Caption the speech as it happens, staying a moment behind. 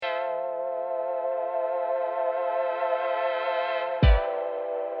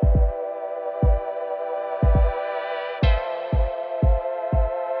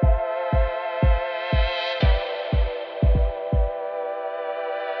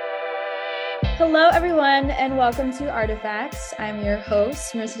Hello, everyone, and welcome to Artifacts. I'm your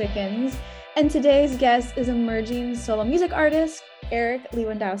host, Marissa Dickens, and today's guest is emerging solo music artist Eric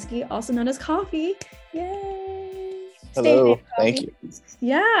Lewandowski, also known as Coffee. Yay! Hello, thank you.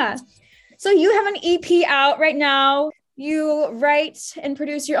 Yeah. So you have an EP out right now. You write and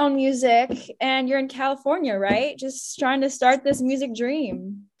produce your own music, and you're in California, right? Just trying to start this music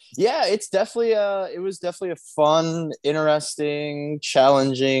dream. Yeah, it was definitely a fun, interesting,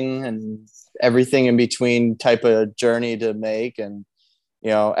 challenging, and everything in between type of journey to make. And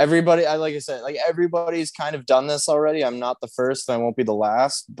everybody, like I said, like everybody's kind of done this already. I'm not the first, I won't be the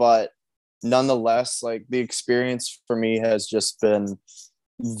last, but nonetheless, like the experience for me has just been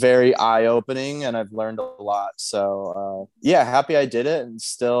very eye-opening, and I've learned a lot. So yeah, happy I did it, and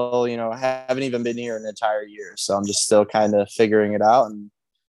still, haven't even been here an entire year, so I'm just still kind of figuring it out and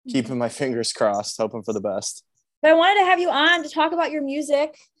keeping my fingers crossed, hoping for the best. But I wanted to have you on to talk about your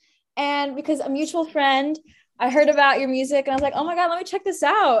music, and because a mutual friend, I heard about your music and I was like, oh my God, let me check this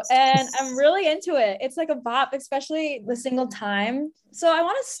out. And I'm really into it. It's like a bop, especially the single Time. So I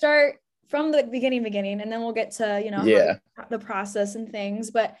want to start from the beginning, and then we'll get to, the process and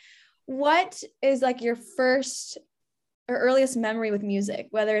things. But what is like your first or earliest memory with music,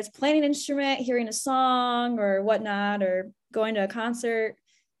 whether it's playing an instrument, hearing a song or whatnot, or going to a concert?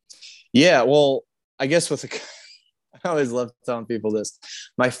 Yeah, well, I guess I always love telling people this.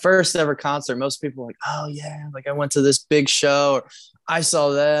 My first ever concert, most people are like, oh yeah, like I went to this big show, or I saw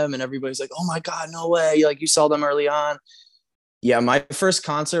them, and everybody's like, oh my God, no way. Like you saw them early on. Yeah, my first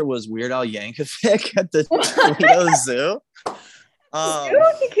concert was Weird Al Yankovic at the Toledo Zoo.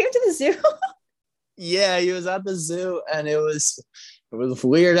 He came to the zoo? Yeah, he was at the zoo, and it was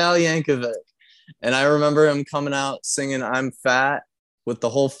Weird Al Yankovic. And I remember him coming out singing I'm Fat with the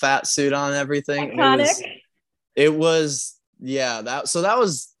whole fat suit on and everything. Iconic. It was that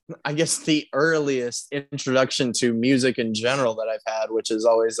was, I guess, the earliest introduction to music in general that I've had, which is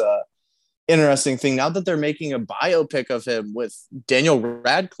always a interesting thing. Now that they're making a biopic of him with Daniel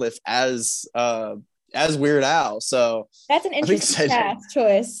Radcliffe as Weird Al, so that's an interesting cast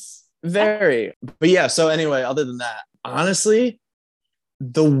choice. Very. But yeah, so anyway, other than that, honestly,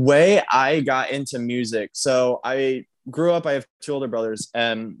 the way I got into music, so I grew up, I have two older brothers,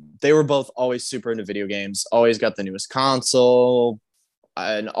 and they were both always super into video games, always got the newest console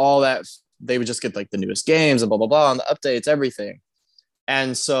and all that. They would just get like the newest games and blah, blah, blah, and the updates, everything.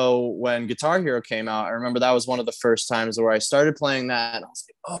 And so when Guitar Hero came out, I remember that was one of the first times where I started playing that. And I was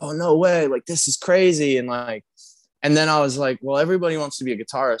like, oh, no way. Like, this is crazy. And then I was like, well, everybody wants to be a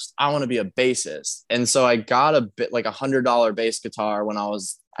guitarist. I want to be a bassist. And so I got a bit like $100 bass guitar when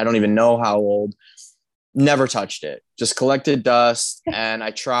I don't even know how old. Never touched it, just collected dust. And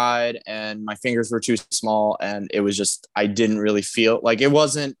I tried, and my fingers were too small, and it was just, I didn't really feel like it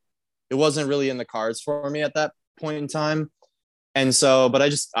wasn't really in the cards for me at that point in time. And so, but I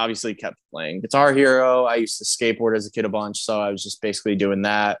just obviously kept playing Guitar Hero. I used to skateboard as a kid a bunch, so I was just basically doing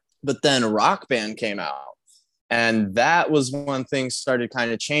that. But then Rock Band came out, and that was when things started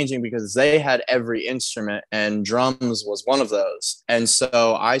kind of changing, because they had every instrument, and drums was one of those. And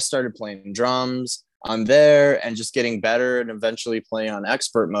so I started playing drums on there and just getting better, and eventually playing on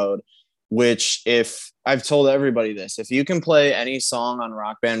expert mode, which, if I've told everybody this, if you can play any song on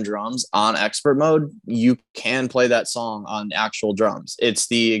Rock Band drums on expert mode, you can play that song on actual drums. It's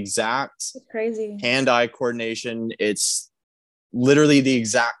the exact crazy hand-eye coordination. It's literally the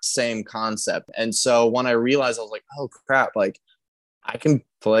exact same concept. And so when I realized, I was like, oh crap, like I can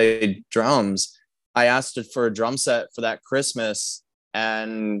play drums. I asked for a drum set for that Christmas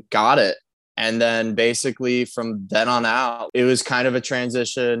and got it. And then basically from then on out, it was kind of a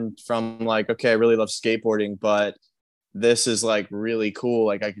transition from like, okay, I really love skateboarding, but this is like really cool.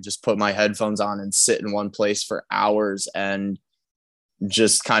 Like I could just put my headphones on and sit in one place for hours and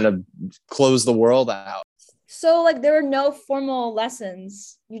just kind of close the world out. So like there were no formal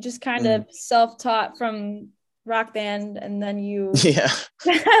lessons. You just kind of self-taught from Rock Band, and then you... Yeah.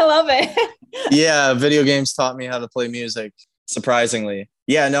 I love it. Yeah, video games taught me how to play music, surprisingly.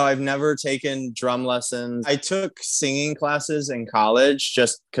 Yeah, no, I've never taken drum lessons. I took singing classes in college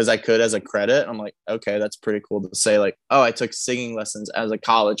just because I could as a credit. I'm like, okay, that's pretty cool to say, like, oh, I took singing lessons as a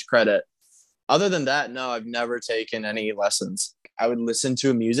college credit. Other than that, no, I've never taken any lessons. I would listen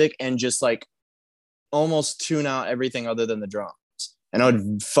to music and just like almost tune out everything other than the drums. And I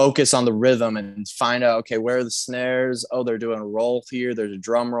would focus on the rhythm and find out, okay, where are the snares? Oh, they're doing a roll here. There's a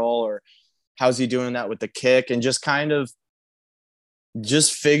drum roll, or how's he doing that with the kick? And just kind of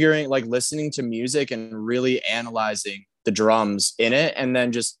just figuring, like listening to music and really analyzing the drums in it. And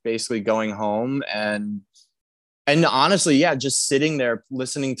then just basically going home and And honestly, yeah, just sitting there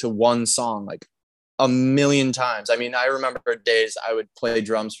listening to one song like a million times. I mean, I remember days I would play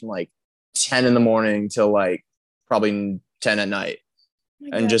drums from like 10 in the morning till like probably 10 at night, Oh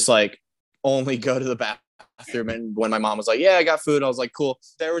my and God. just like only go to the bathroom. And when my mom was like, yeah, I got food, I was like, cool.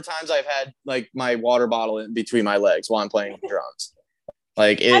 There were times I've had like my water bottle in between my legs while I'm playing drums.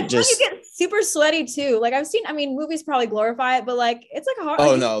 Like I it feel like you just, get super sweaty too. Like I've seen, I mean, movies probably glorify it, but like it's like hard, like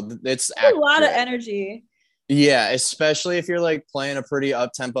oh it's no, it's a lot of accurate. energy. Yeah, especially if you're like playing a pretty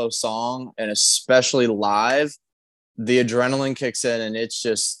up tempo song, and especially live, the adrenaline kicks in, and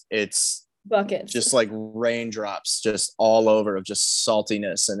it's Buckets. just like raindrops just all over of just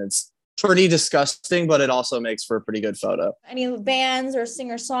saltiness, and it's pretty disgusting, but it also makes for a pretty good photo. Any bands or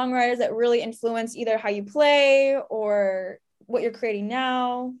singer songwriters that really influence either how you play or what you're creating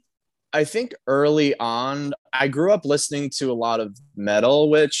now? I think early on, I grew up listening to a lot of metal,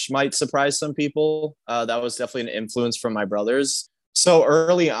 which might surprise some people. That was definitely an influence from my brothers. So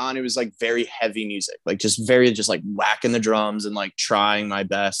early on, it was like very heavy music, like just very just like whacking the drums and like trying my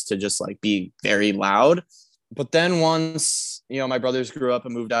best to just like be very loud. But then once, my brothers grew up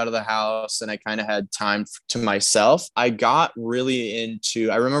and moved out of the house and I kind of had time to myself, I got really into,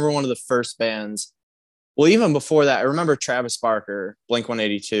 I remember one of the first bands, well, even before that, I remember Travis Barker, Blink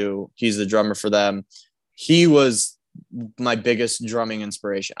 182. He's the drummer for them. He was my biggest drumming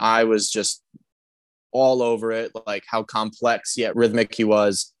inspiration. I was just all over it, like how complex yet rhythmic he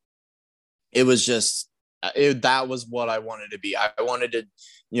was. It was just, that was what I wanted to be. I wanted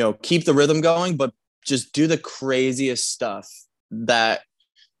to, keep the rhythm going, but just do the craziest stuff that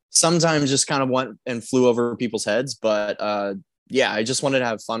sometimes just kind of went and flew over people's heads. But yeah, I just wanted to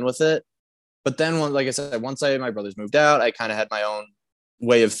have fun with it. But then, like I said, once my brothers moved out, I kind of had my own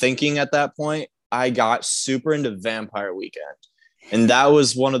way of thinking at that point. I got super into Vampire Weekend. And that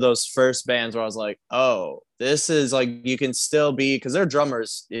was one of those first bands where I was like, oh, this is like, you can still be, because their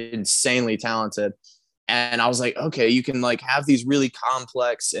drummer's insanely talented. And I was like, okay, you can like have these really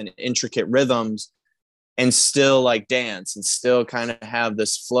complex and intricate rhythms and still like dance and still kind of have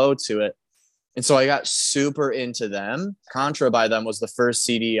this flow to it. And so I got super into them. Contra by them was the first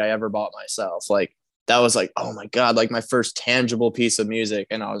CD I ever bought myself. Like that was like, oh my God, like my first tangible piece of music.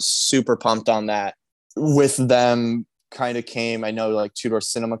 And I was super pumped on that. With them kind of came, I know like Two Door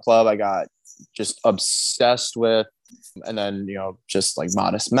Cinema Club, I got just obsessed with. And then, just like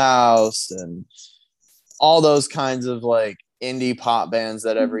Modest Mouse and all those kinds of like indie pop bands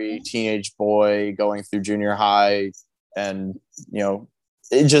that every teenage boy going through junior high and,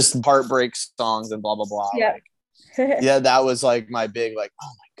 it just heartbreak songs and blah blah blah. Yeah. Like, yeah, that was like my big like, oh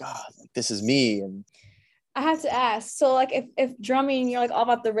my God, like this is me. And I have to ask, so like if drumming, you're like all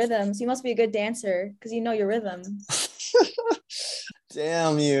about the rhythms, you must be a good dancer because you know your rhythm.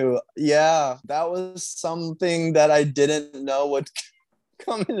 damn you, yeah, that was something that I didn't know would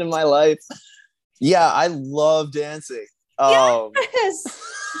come into my life. Yeah, I love dancing. Yes.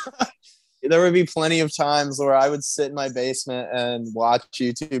 There would be plenty of times where I would sit in my basement and watch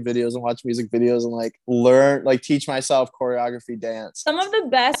YouTube videos and watch music videos and like learn, like teach myself choreography dance. Some of the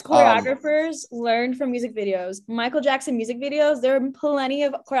best choreographers learned from music videos. Michael Jackson music videos, there are plenty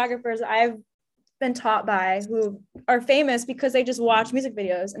of choreographers I've been taught by who are famous because they just watch music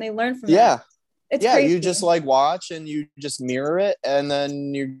videos and they learn from them. It's crazy. You just like watch and you just mirror it and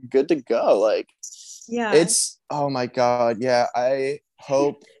then you're good to go. Like, yeah, it's, oh my God. Yeah. I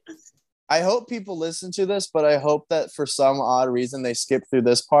hope people listen to this, but I hope that for some odd reason they skip through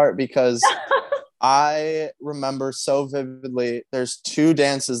this part, because I remember so vividly there's two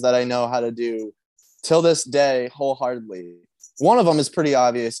dances that I know how to do till this day wholeheartedly. One of them is pretty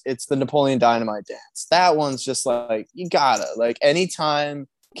obvious. It's the Napoleon Dynamite dance. That one's just like, you gotta, like, anytime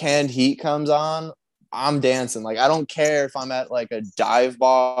Canned Heat comes on, I'm dancing. Like, I don't care if I'm at like a dive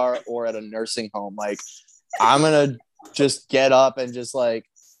bar or at a nursing home. Like, I'm gonna just get up and just like,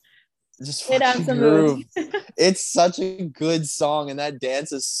 just fucking groove. It's such a good song, and that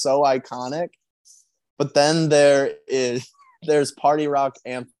dance is so iconic. But then there's Party Rock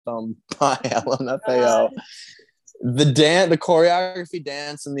Anthem by LMFAO. The choreography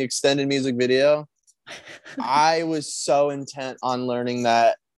dance in the extended music video, I was so intent on learning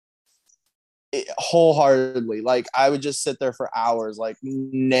that wholeheartedly. Like, I would just sit there for hours, like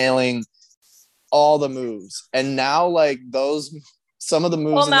nailing all the moves. And now, like, some of the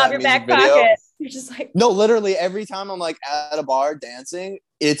moves in that your music back video, pocket. You're just like, no, literally every time I'm like at a bar dancing,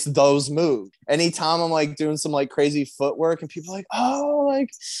 it's those moves. Anytime I'm like doing some like crazy footwork and people are like, oh, like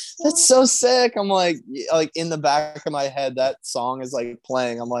that's so sick. I'm like in the back of my head, that song is like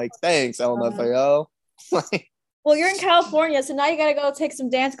playing. I'm like, thanks, LMFAO. Well, you're in California, so now you gotta go take some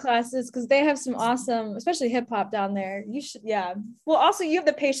dance classes because they have some awesome, especially hip hop down there. You should, yeah. Well, also you have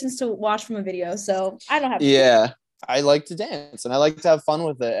the patience to watch from a video, so I don't have. Yeah, I like to dance and I like to have fun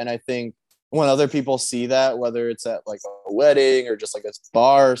with it. And I think when other people see that, whether it's at like a wedding or just like a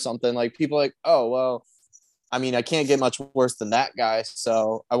bar or something, like people are like, oh, well, I mean, I can't get much worse than that guy,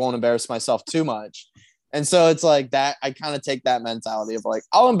 so I won't embarrass myself too much. And so it's like that. I kind of take that mentality of like,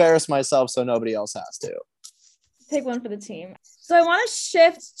 I'll embarrass myself so nobody else has to. Take one for the team. So I want to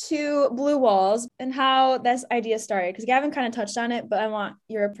shift to Blue Walls and how this idea started because Gavin kind of touched on it, but I want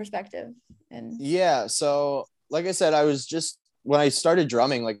your perspective. And Yeah. So, like I said, I was just, when I started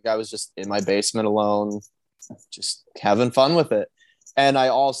drumming, like I was just in my basement alone, just having fun with it. And I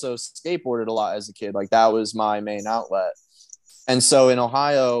also skateboarded a lot as a kid. Like that was my main outlet. And so in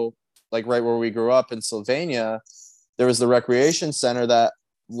Ohio, like right where we grew up in Sylvania, there was the recreation center that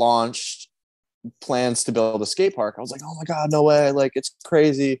launched plans to build a skate park. I was like, oh my God, no way. Like it's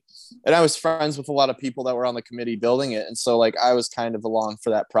crazy. And I was friends with a lot of people that were on the committee building it. And so like I was kind of along for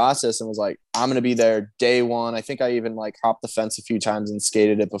that process and was like, I'm going to be there day one. I think I even like hopped the fence a few times and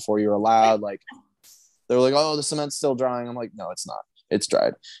skated it before you were allowed. Like they were like, oh, the cement's still drying. I'm like, no, it's not. It's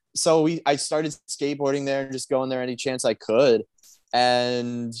dried. So I started skateboarding there and just going there any chance I could.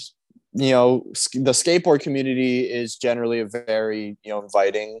 And, you know, the skateboard community is generally a very, you know,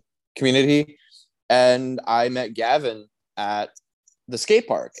 inviting community. And I met Gavin at the skate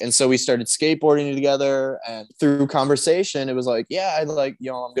park. And so we started skateboarding together. And through conversation, it was like, yeah, I like,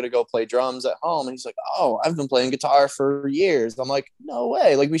 you know, I'm going to go play drums at home. And he's like, oh, I've been playing guitar for years. I'm like, no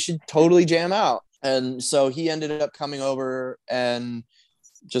way. Like we should totally jam out. And so he ended up coming over and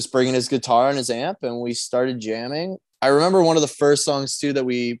just bringing his guitar and his amp, and we started jamming. I remember one of the first songs too that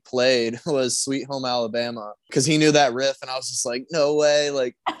we played was Sweet Home Alabama because he knew that riff, and I was just like, no way.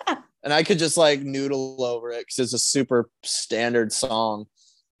 Like, and I could just like noodle over it because it's a super standard song.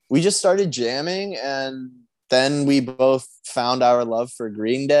 We just started jamming, and then we both found our love for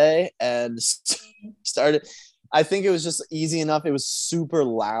Green Day and started. I think it was just easy enough. It was super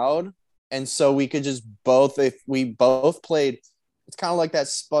loud. And so we could just both, if we both played, it's kind of like that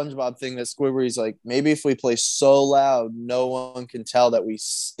SpongeBob thing that Squidward's like, maybe if we play so loud, no one can tell that we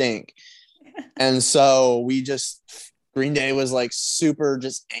stink. And so we just, Green Day was like super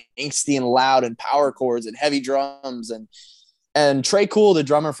just angsty and loud and power chords and heavy drums. And Trey Cool, the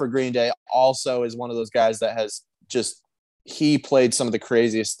drummer for Green Day, also is one of those guys that has just, he played some of the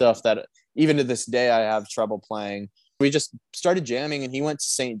craziest stuff that even to this day I have trouble playing. We just started jamming, and he went to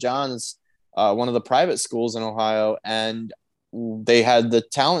St. John's, one of the private schools in Ohio, and they had the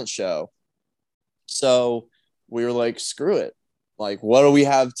talent show. So we were like, screw it. Like, what do we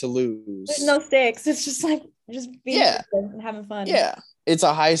have to lose? There's no stakes. It's just like just being and having fun. Yeah. It's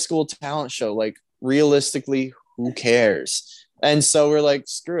a high school talent show. Like, realistically, who cares? And so we're like,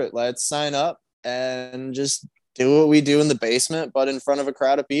 screw it. Let's sign up and just do what we do in the basement, but in front of a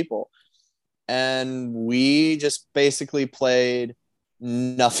crowd of people. And we just basically played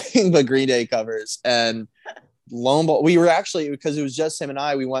nothing but Green Day covers. And lo and behold, we were actually, because it was just him and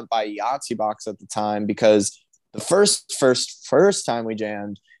I, we went by Yahtzee Box at the time because the first time we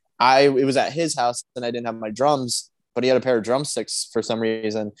jammed, it was at his house and I didn't have my drums, but he had a pair of drumsticks for some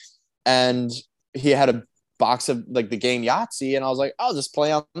reason. And he had a box of like the game Yahtzee, and I was like, I'll just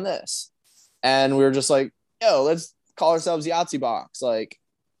play on this. And we were just like, yo, let's call ourselves Yahtzee Box. Like,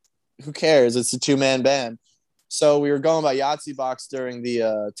 who cares? It's a 2-man band. So we were going by Yahtzee Box during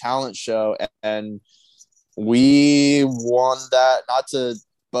the talent show, and we won that. Not to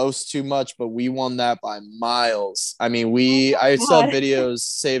boast too much, but we won that by miles. I mean, I still have videos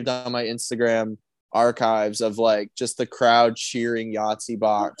saved on my Instagram archives of like just the crowd cheering Yahtzee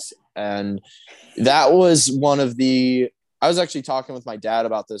Box. And that was one of I was actually talking with my dad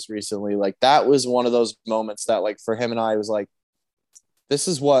about this recently. Like that was one of those moments that like for him and I was like, this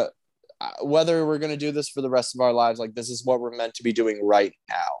is what, whether we're going to do this for the rest of our lives, like this is what we're meant to be doing right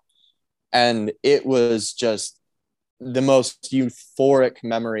now. And it was just the most euphoric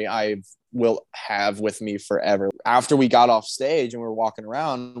memory I will have with me forever. After we got off stage and we were walking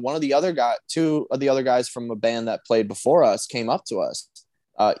around, two of the other guys from a band that played before us came up to us,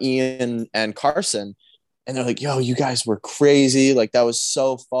 Ian and Carson. And they're like, yo, you guys were crazy. Like, that was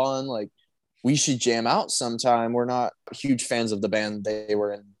so fun. Like, we should jam out sometime. We're not huge fans of the band they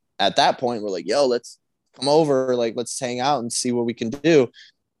were in at that point. We're like, yo, let's come over. Like, let's hang out and see what we can do.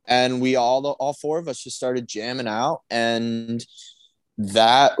 And we all four of us just started jamming out. And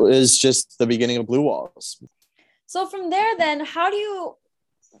that was just the beginning of Blue Walls. So from there, then, how do you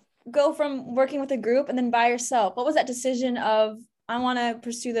go from working with a group and then by yourself? What was that decision of, I want to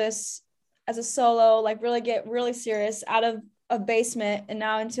pursue this as a solo, like really get really serious out of a basement and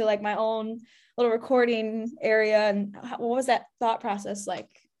now into like my own little recording area? And what was that thought process like?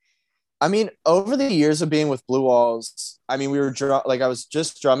 I mean, over the years of being with Blue Walls, I mean, we were like I was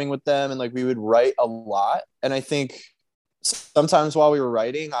just drumming with them, and like we would write a lot. And I think sometimes while we were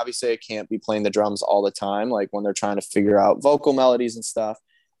writing, obviously I can't be playing the drums all the time, like when they're trying to figure out vocal melodies and stuff.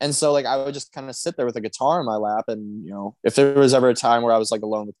 And so like I would just kind of sit there with a guitar in my lap, and if there was ever a time where I was like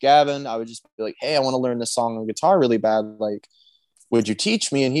alone with Gavin, I would just be like, hey, I want to learn this song on guitar really bad. Like, would you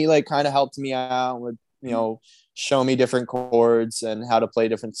teach me? And he like kind of helped me out, would show me different chords and how to play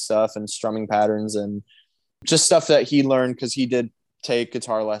different stuff and strumming patterns and just stuff that he learned because he did take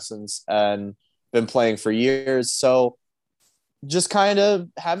guitar lessons and been playing for years. So just kind of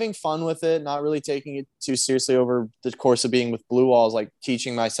having fun with it, not really taking it too seriously over the course of being with Blue Walls, like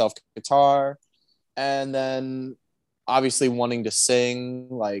teaching myself guitar, and then obviously wanting to sing,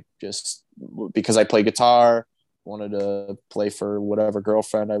 like just because I play guitar, wanted to play for whatever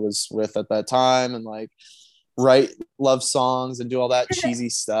girlfriend I was with at that time, and like write love songs and do all that cheesy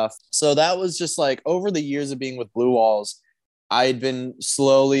stuff. So that was just like over the years of being with Blue Walls, I'd been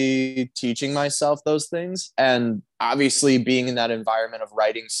slowly teaching myself those things. And obviously being in that environment of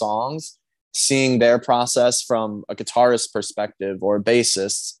writing songs, seeing their process from a guitarist perspective or a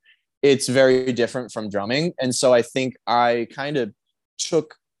bassist, it's very different from drumming. And so I think I kind of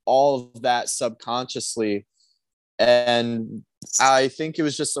took all of that subconsciously. And I think it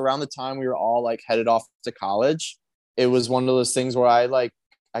was just around the time we were all like headed off to college. It was one of those things where I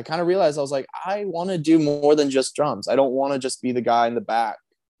kind of realized I was like, I want to do more than just drums. I don't want to just be the guy in the back,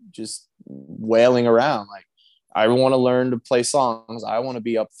 just wailing around. Like, I want to learn to play songs. I want to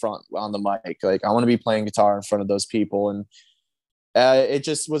be up front on the mic. Like, I want to be playing guitar in front of those people. And it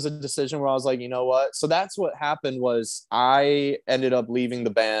just was a decision where I was like, you know what? So that's what happened was I ended up leaving the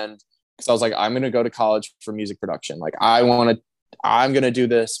band because I was like, I'm going to go to college for music production. Like, I'm going to do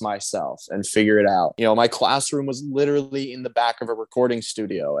this myself and figure it out. My classroom was literally in the back of a recording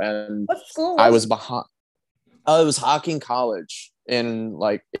studio, and What school I was behind. It was Hocking College in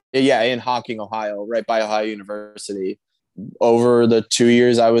Hocking, Ohio, right by Ohio University. Over the 2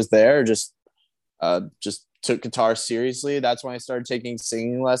 years I was there, just took guitar seriously. That's when I started taking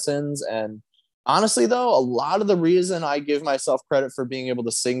singing lessons. And honestly, though, a lot of the reason I give myself credit for being able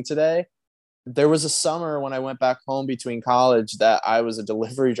to sing today, there was a summer when I went back home between college that I was a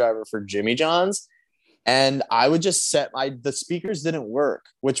delivery driver for Jimmy John's, and I would just the speakers didn't work,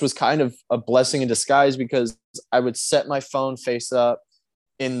 which was kind of a blessing in disguise because I would set my phone face up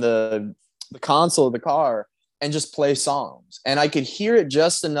in the console of the car and just play songs. And I could hear it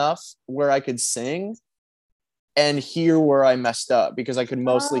just enough where I could sing and hear where I messed up because I could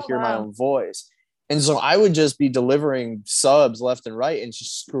mostly hear my own voice. And so I would just be delivering subs left and right and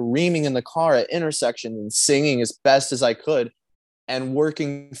just screaming in the car at intersections and singing as best as I could and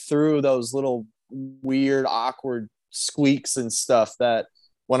working through those little weird, awkward squeaks and stuff that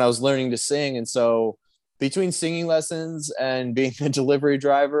when I was learning to sing. And so between singing lessons and being a delivery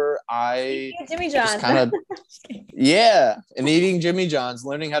driver, I Jimmy John's just kind of, and eating Jimmy John's,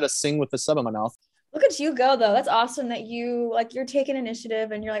 learning how to sing with the sub in my mouth. Look at you go, though. That's awesome that you're taking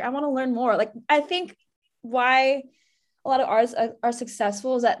initiative and you're like, I want to learn more. Like, I think why a lot of artists are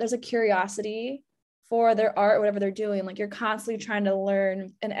successful is that there's a curiosity for their art or whatever they're doing. Like, you're constantly trying to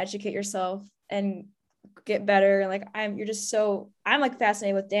learn and educate yourself and get better. And like, I'm like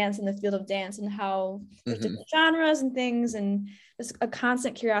fascinated with dance and the field of dance and how there's different genres and things. And there's a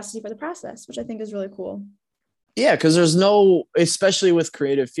constant curiosity for the process, which I think is really cool. Yeah, because especially with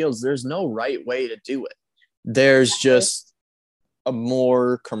creative fields, there's no right way to do it. There's just a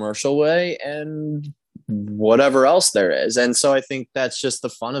more commercial way and whatever else there is. And so I think that's just the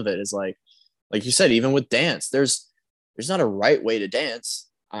fun of it is like you said, even with dance, there's not a right way to dance.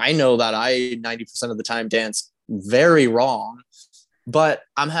 I know that I 90% of the time dance very wrong, but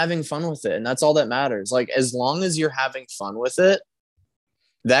I'm having fun with it. And that's all that matters. Like, as long as you're having fun with it,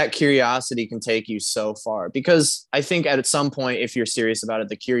 that curiosity can take you so far, because I think at some point, if you're serious about it,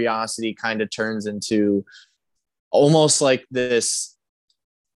 the curiosity kind of turns into almost like this.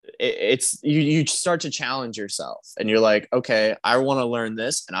 You start to challenge yourself and you're like, okay, I want to learn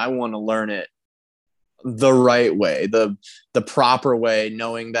this and I want to learn it the right way, the proper way,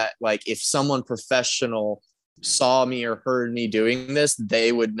 knowing that like if someone professional saw me or heard me doing this,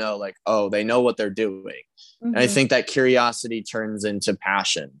 they would know like, oh, they know what they're doing. And I think that curiosity turns into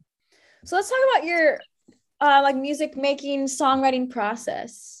passion. So let's talk about your like music making, songwriting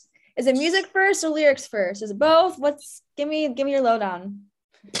process. Is it music first or lyrics first? Is it both? Give me your lowdown.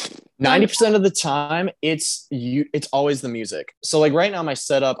 90% of the time it's always the music. So like right now my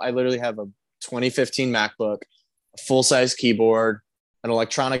setup, I literally have 2015 MacBook, a full-size keyboard, an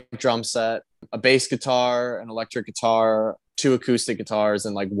electronic drum set, a bass guitar, an electric guitar, 2 acoustic guitars,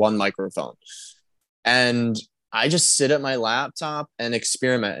 and like 1 microphone. And I just sit at my laptop and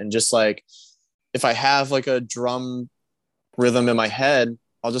experiment. And just like, if I have like a drum rhythm in my head,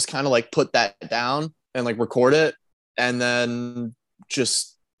 I'll just kind of like put that down and like record it and then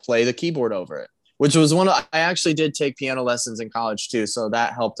just play the keyboard over it, which was I actually did take piano lessons in college too. So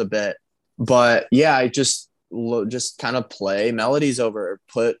that helped a bit. But yeah, I just kind of play melodies over it,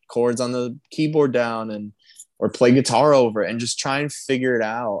 put chords on the keyboard down or play guitar over it and just try and figure it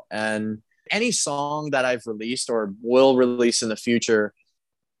out. And any song that I've released or will release in the future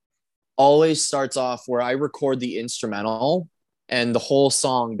always starts off where I record the instrumental and the whole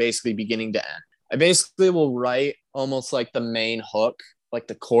song basically beginning to end. I basically will write almost like the main hook, like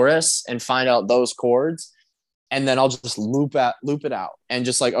the chorus, and find out those chords. And then I'll just loop it out and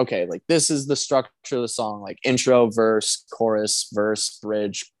just like, okay, like this is the structure of the song, like intro, verse, verse,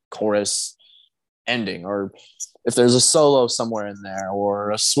 bridge, chorus, ending. Or if there's a solo somewhere in there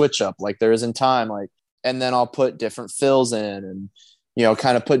or a switch up like there is in Time, like, and then I'll put different fills in and, you know,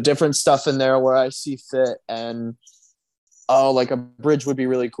 kind of put different stuff in there where I see fit. And oh, like a bridge would be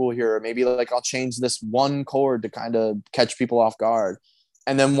really cool here. Or maybe like I'll change this one chord to kind of catch people off guard.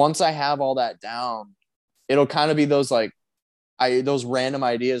 And then once I have all that down, it'll kind of be those like those random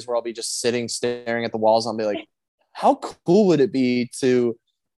ideas where I'll be just sitting staring at the walls and I'll be like, how cool would it be to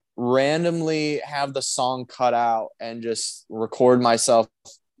randomly have the song cut out and just record myself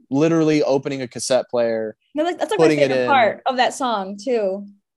literally opening a cassette player. No, like, that's like my favorite part of that song too.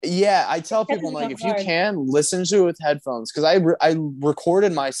 Yeah, I tell people, like, if you can, listen to it with headphones, because I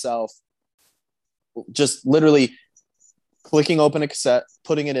recorded myself just literally clicking open a cassette,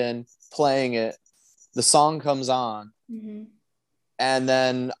 putting it in, playing it, the song comes on, and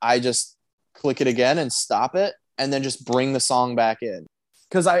then I just click it again and stop it, and then just bring the song back in.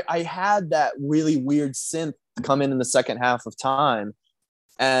 Because I had that really weird synth come in the second half of Time,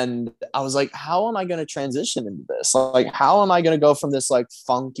 and I was like, how am I going to transition into this? Like, how am I going to go from this like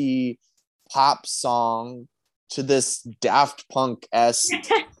funky pop song to this Daft Punk-esque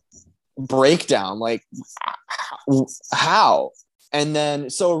breakdown? Like, how? And then,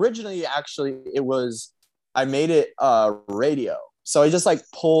 so originally, actually, I made it radio. So I just like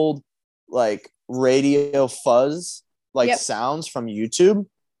pulled like radio fuzz, like sounds from YouTube,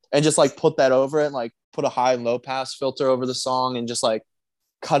 and just like put that over it, and like put a high and low pass filter over the song and just like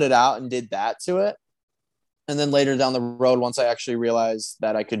cut it out and did that to it. And then later down the road, once I actually realized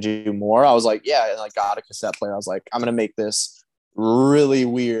that I could do more, I was like, yeah, and I got a cassette player. I was like, I'm going to make this really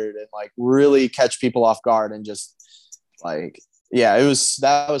weird and like really catch people off guard. And just like, yeah,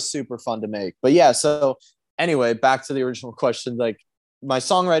 that was super fun to make. But yeah, so anyway, back to the original question, like my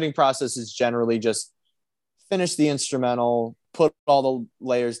songwriting process is generally just finish the instrumental, put all the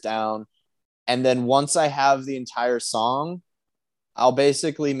layers down. And then once I have the entire song, I'll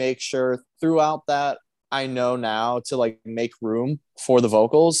basically make sure throughout that I know now to like make room for the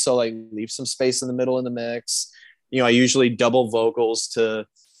vocals. So like leave some space in the middle in the mix. You know, I usually double vocals to,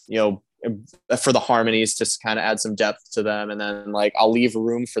 you know, for the harmonies, just kind of add some depth to them. And then like I'll leave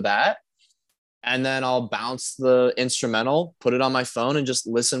room for that. And then I'll bounce the instrumental, put it on my phone, and just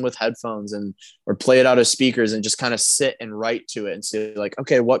listen with headphones or play it out of speakers and just kind of sit and write to it and see like,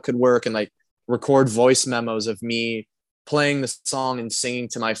 okay, what could work? And like record voice memos of me playing the song and singing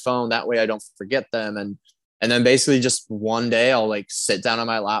to my phone. That way I don't forget them. And then basically just one day I'll like sit down on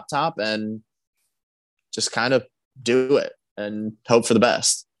my laptop and just kind of do it and hope for the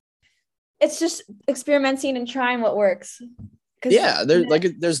best. It's just experimenting and trying what works. Yeah,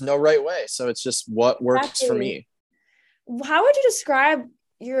 there's no right way. So it's just what works for me. How would you describe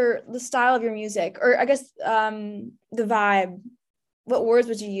the style of your music, or I guess the vibe? What words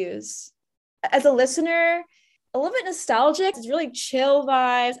would you use? As a listener, a little bit nostalgic. It's really chill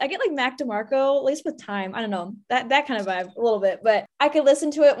vibes. I get like Mac DeMarco, at least with Time. I don't know, that kind of vibe a little bit, but I could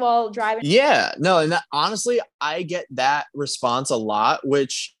listen to it while driving. Yeah, no, and honestly, I get that response a lot,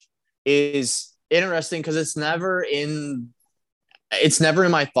 which is interesting because it's never in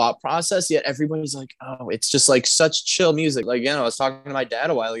my thought process, yet everybody's like, oh, it's just like such chill music. Like, you know, I was talking to my dad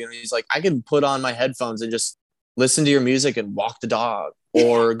a while ago, and he's like, I can put on my headphones and just listen to your music and walk the dog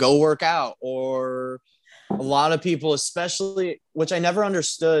or go work out. Or a lot of people, especially, which I never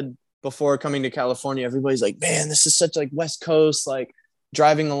understood before coming to California, everybody's like, man, this is such like West Coast, like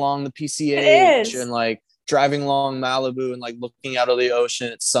driving along the PCH and like driving along Malibu and like looking out of the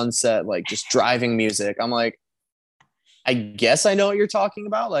ocean at sunset, like just driving music. I'm like, I guess I know what you're talking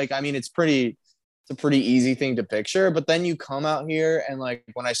about. Like, I mean, it's pretty it's a pretty easy thing to picture. But then you come out here, and like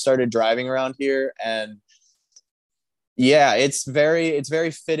when I started driving around here, and yeah, it's very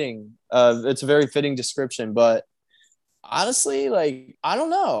fitting. It's a very fitting description. But honestly, like I don't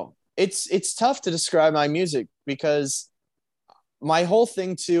know. It's tough to describe my music because my whole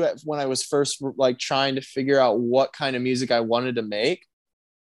thing too, when I was first like trying to figure out what kind of music I wanted to make,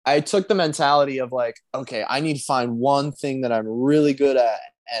 I took the mentality of like, okay, I need to find one thing that I'm really good at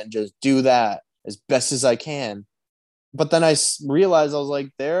and just do that as best as I can. But then realized I was like,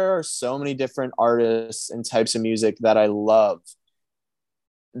 there are so many different artists and types of music that I love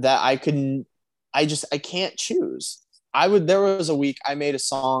that I can't choose. There was a week I made a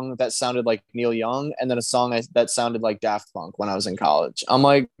song that sounded like Neil Young and then a song that sounded like Daft Punk when I was in college. I'm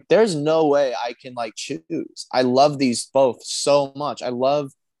like, there's no way I can like choose. I love these both so much. I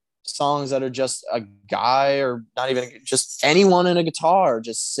love songs that are just a guy or not even just anyone in a guitar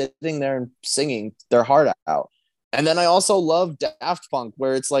just sitting there and singing their heart out. And then I also love Daft Punk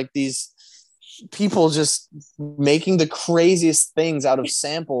where it's like these people just making the craziest things out of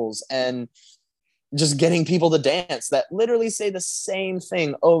samples and just getting people to dance that literally say the same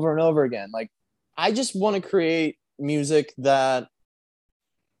thing over and over again. Like, I just want to create music that,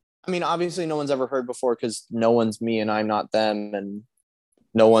 I mean, obviously no one's ever heard before because no one's me and I'm not them, and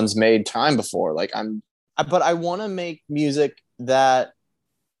no one's made time before. But I want to make music that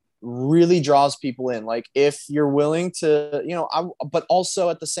really draws people in. Like, if you're willing to, but also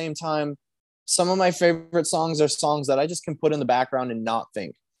at the same time, some of my favorite songs are songs that I just can put in the background and not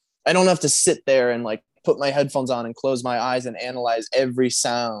think. I don't have to sit there and like put my headphones on and close my eyes and analyze every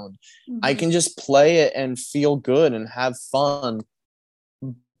sound. Mm-hmm. I can just play it and feel good and have fun.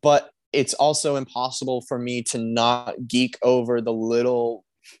 But it's also impossible for me to not geek over the little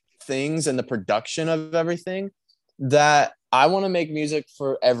things and the production of everything. That I want to make music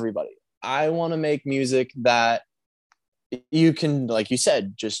for everybody. I want to make music that you can, like you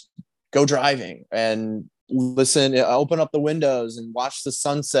said, just go driving and listen, open up the windows and watch the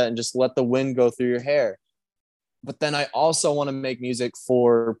sunset and just let the wind go through your hair. But then I also want to make music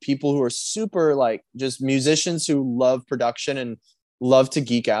for people who are super like just musicians who love production and love to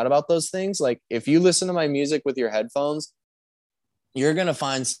geek out about those things. Like, if you listen to my music with your headphones, you're going to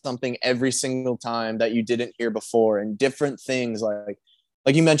find something every single time that you didn't hear before, and different things like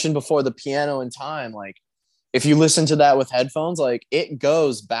you mentioned before, the piano in time. Like, if you listen to that with headphones, like it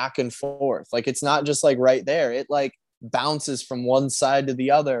goes back and forth. Like, it's not just like right there. It like bounces from one side to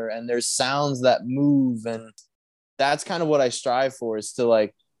the other, and there's sounds that move. And that's kind of what I strive for, is to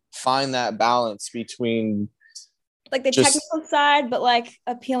like find that balance between like the technical side, but like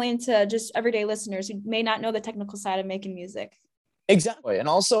appealing to just everyday listeners who may not know the technical side of making music. Exactly. And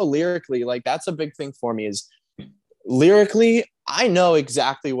also lyrically, like that's a big thing for me, is lyrically, I know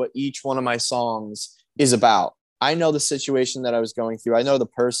exactly what each one of my songs is about. I know the situation that I was going through. I know the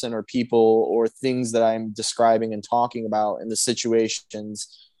person or people or things that I'm describing and talking about in the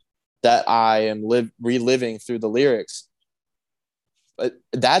situations that I am reliving through the lyrics. But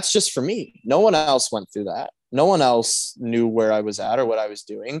that's just for me. No one else went through that. No one else knew where I was at or what I was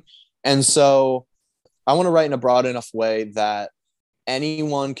doing. And so I want to write in a broad enough way that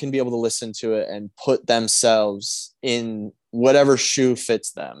anyone can be able to listen to it and put themselves in whatever shoe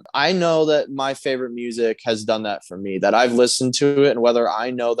fits them. I know that my favorite music has done that for me, that I've listened to it, and whether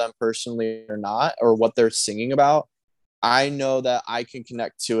I know them personally or not, or what they're singing about, I know that I can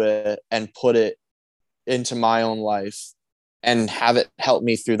connect to it and put it into my own life and have it help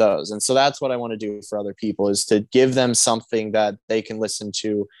me through those. And so that's what I want to do for other people, is to give them something that they can listen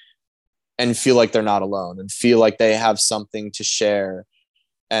to and feel like they're not alone, and feel like they have something to share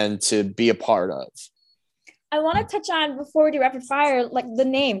and to be a part of. I want to touch on, before we do rapid fire, like the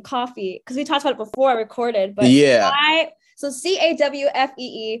name Cawfee, because we talked about it before I recorded, but yeah. So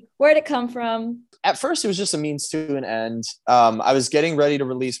CAWFEE, where did it come from? At first, it was just a means to an end. I was getting ready to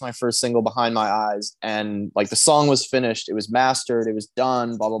release my first single, Behind My Eyes, and like the song was finished, it was mastered, it was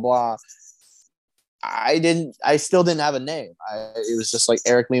done, blah, blah, blah. I still didn't have a name. It was just like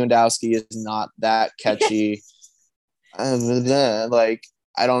Eric Lewandowski is not that catchy. Like,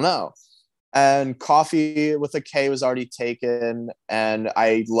 I don't know. And Coffee with a K was already taken. And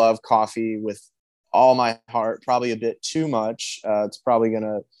I love coffee with all my heart, probably a bit too much. It's probably going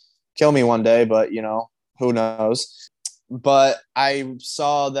to kill me one day, but who knows? But I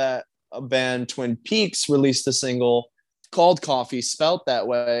saw that a band, Twin Peaks, released a single called Coffee, spelt that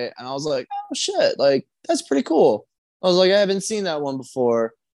way, and I was like, oh shit, like that's pretty cool. I was like, I haven't seen that one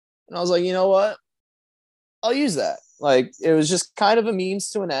before, and I was like, you know what, I'll use that. Like, it was just kind of a means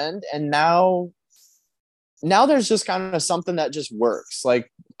to an end, and now now there's just kind of something that just works.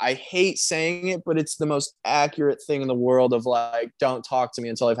 Like, I hate saying it, but it's the most accurate thing in the world of like, don't talk to me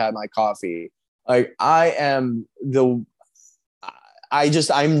until I've had my coffee. Like, I'm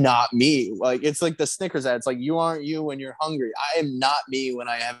not me. Like, it's like the Snickers ad. It's like, you aren't you when you're hungry. I am not me when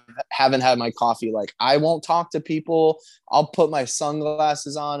I haven't had my coffee. Like, I won't talk to people. I'll put my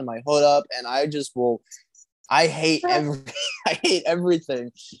sunglasses on and my hood up, and I just will. I hate I hate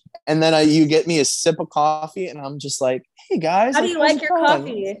everything. And then you get me a sip of coffee, and I'm just like, hey guys. How do you like your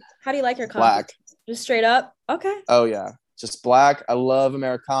coffee? How do you like your coffee? Black. Just straight up? Okay. Oh yeah, just black. I love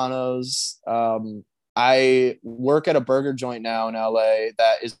Americanos. I work at a burger joint now in LA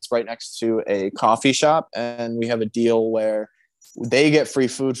that is right next to a coffee shop, and we have a deal where they get free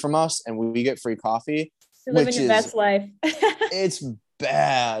food from us and we get free coffee. You're living your best life. It's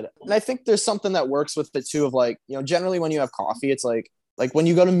bad. And I think there's something that works with it too, of like, you know, generally when you have coffee, it's like when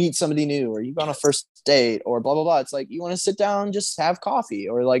you go to meet somebody new or you go on a first date or blah, blah, blah. It's like, you want to sit down and just have coffee,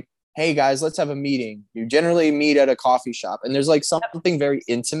 or like, hey guys, let's have a meeting. You generally meet at a coffee shop, and there's like something very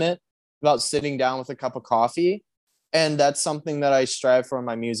intimate about sitting down with a cup of coffee. And that's something that I strive for in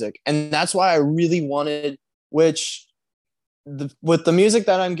my music. And that's why I really wanted, with the music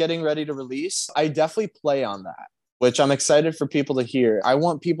that I'm getting ready to release, I definitely play on that, which I'm excited for people to hear. I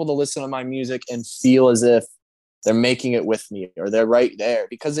want people to listen to my music and feel as if they're making it with me, or they're right there,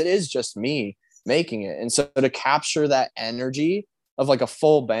 because it is just me making it. And so to capture that energy of like a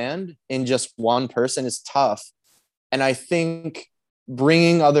full band in just one person is tough. And I think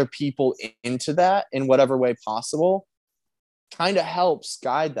bringing other people into that in whatever way possible kind of helps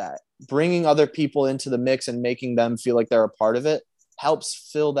guide that. Bringing other people into the mix and making them feel like they're a part of it helps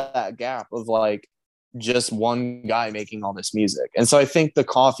fill that gap of like just one guy making all this music. And so I think the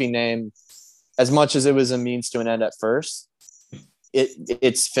coffee name, as much as it was a means to an end at first,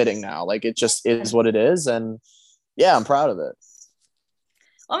 it's fitting now. Like, it just is what it is. And yeah, I'm proud of it.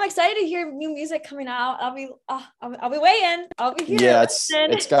 I'm excited to hear new music coming out. I'll be waiting. I'll be here. Yeah,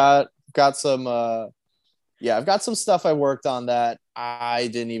 it's got some I've got some stuff I worked on that I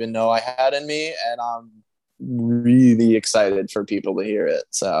didn't even know I had in me, and I'm really excited for people to hear it.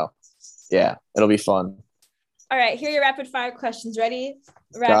 So yeah, it'll be fun. All right, here are your rapid fire questions. Ready?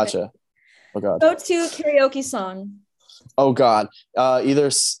 Gotcha. Oh god. Go-to karaoke song. Oh god. Either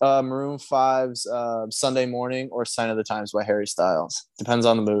Maroon 5's Sunday Morning or Sign of the Times by Harry Styles. Depends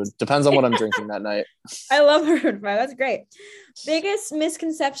on the mood. Depends on what I'm drinking that night. I love Maroon 5. That's great. Biggest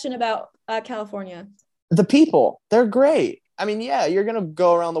misconception about California? The people. They're great. I mean, yeah, you're going to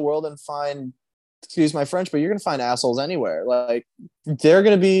go around the world and find, excuse my French, but you're going to find assholes anywhere. Like, they're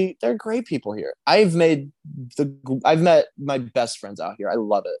great people here. I've met my best friends out here. I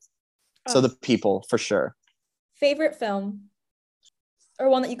love it. Oh. So the people, for sure. Favorite film, or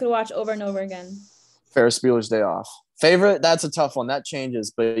one that you could watch over and over again? Ferris Bueller's Day Off. Favorite, that's a tough one. That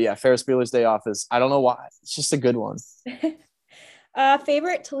changes. But yeah, Ferris Bueller's Day Off is, I don't know why. It's just a good one.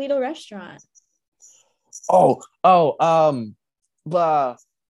 Favorite Toledo restaurant?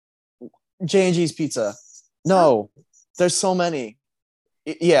 J&G's Pizza. No, there's so many.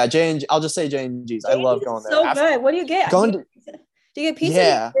 Yeah, J&G. I'll just say J&G's. I love going there. So good. What do you get? Do you get pizza?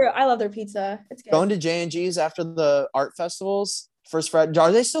 Yeah. I love their pizza. It's good. Going to J&G's after the art festivals, First Friday.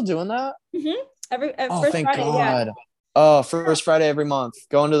 Are they still doing that? Mm-hmm. Every thank Friday, God. Yeah. Oh, First Friday every month.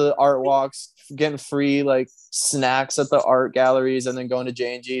 Going to the art walks, getting free like snacks at the art galleries, and then going to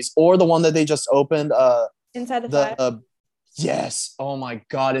J&G's, or the one that they just opened. Inside the Five. Yes. Oh my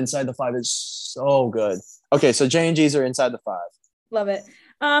God, Inside the Five is so good. Okay, so J&G's are Inside the Five. Love it.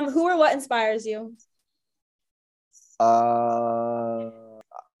 Who or what inspires you?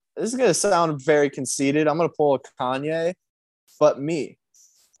 This is gonna sound very conceited. I'm gonna pull a Kanye, but me.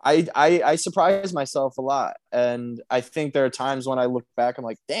 I surprise myself a lot, and I think there are times when I look back, I'm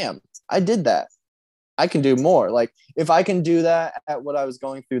like, damn, I did that. I can do more. Like, if I can do that at what I was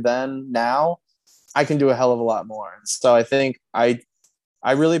going through then, now I can do a hell of a lot more. So I think I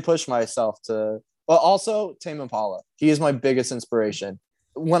really push myself to. Well, also Tame Impala. He is my biggest inspiration.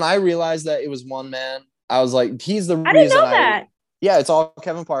 When I realized that it was one man, I was like, he's the reason. I didn't know that. Yeah, it's all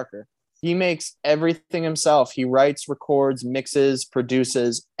Kevin Parker. He makes everything himself. He writes, records, mixes,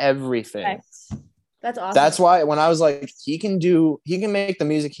 produces everything. Okay. That's awesome. That's why when I was like, he can make the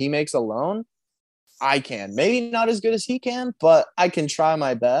music he makes alone. I can. Maybe not as good as he can, but I can try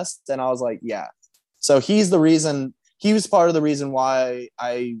my best. And I was like, yeah. So he was part of the reason why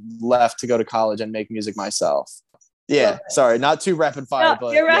I left to go to college and make music myself. Yeah, sorry, not too rapid fire,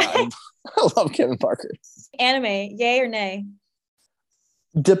 but you're right. Yeah, I love Kevin Parker. Anime, yay or nay?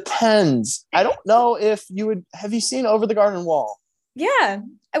 Depends. I don't know if have you seen Over the Garden Wall? Yeah.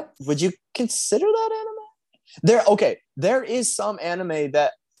 Would you consider that anime? There is some anime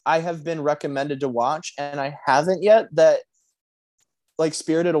that I have been recommended to watch and I haven't yet, that like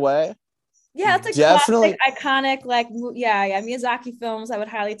Spirited Away. Yeah, it's like Definitely. classic, iconic, like Miyazaki films. I would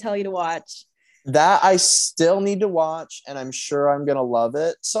highly tell you to watch. That I still need to watch, and I'm sure I'm gonna love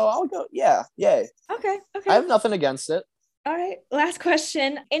it. So I'll go. Yeah, yay. Okay. I have nothing against it. All right. Last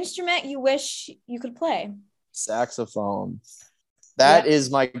question. Instrument you wish you could play? Saxophone. That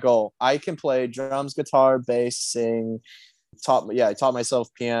is my goal. I can play drums, guitar, bass, sing. I taught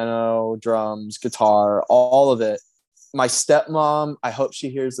myself piano, drums, guitar, all of it. My stepmom, I hope she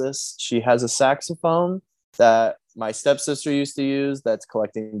hears this. She has a saxophone that my stepsister used to use that's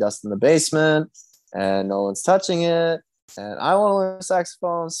collecting dust in the basement and no one's touching it. And I want to learn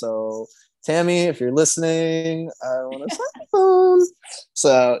saxophone. So Tammy, if you're listening, I want a saxophone.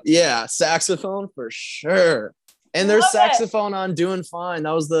 So yeah, saxophone for sure. And there's saxophone on Doing Fine.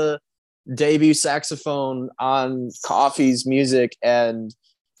 That was the debut saxophone on Coffee's music. And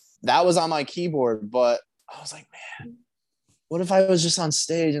that was on my keyboard. But I was like, man, what if I was just on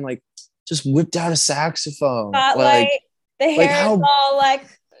stage and like just whipped out a saxophone? Like the hair is all like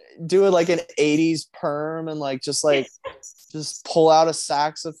do it like an 80s perm and like just pull out a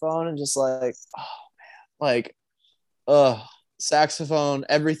saxophone and just like, oh man, like saxophone,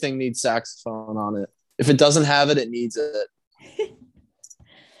 everything needs saxophone on it. If it doesn't have it, it needs it.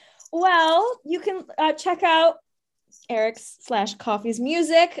 Well, you can check out Eric's /Coffee's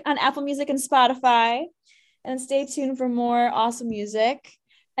music on Apple Music and Spotify. And stay tuned for more awesome music.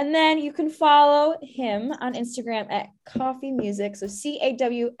 And then you can follow him on Instagram at Coffee Music. So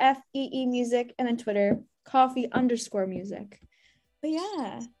CAWFEE Music. And then Twitter, Coffee_music. But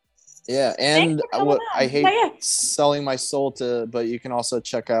yeah. Yeah. And I hate selling my soul to, but you can also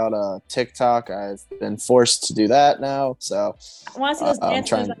check out TikTok. I've been forced to do that now. So I want to see those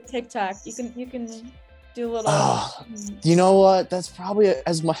dancers on TikTok. You can do a little. You know what? That's probably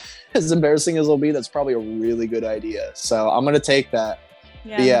as embarrassing as it'll be. That's probably a really good idea. So I'm gonna take that.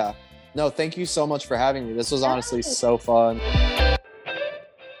 Yeah. No, thank you so much for having me. This was honestly so fun.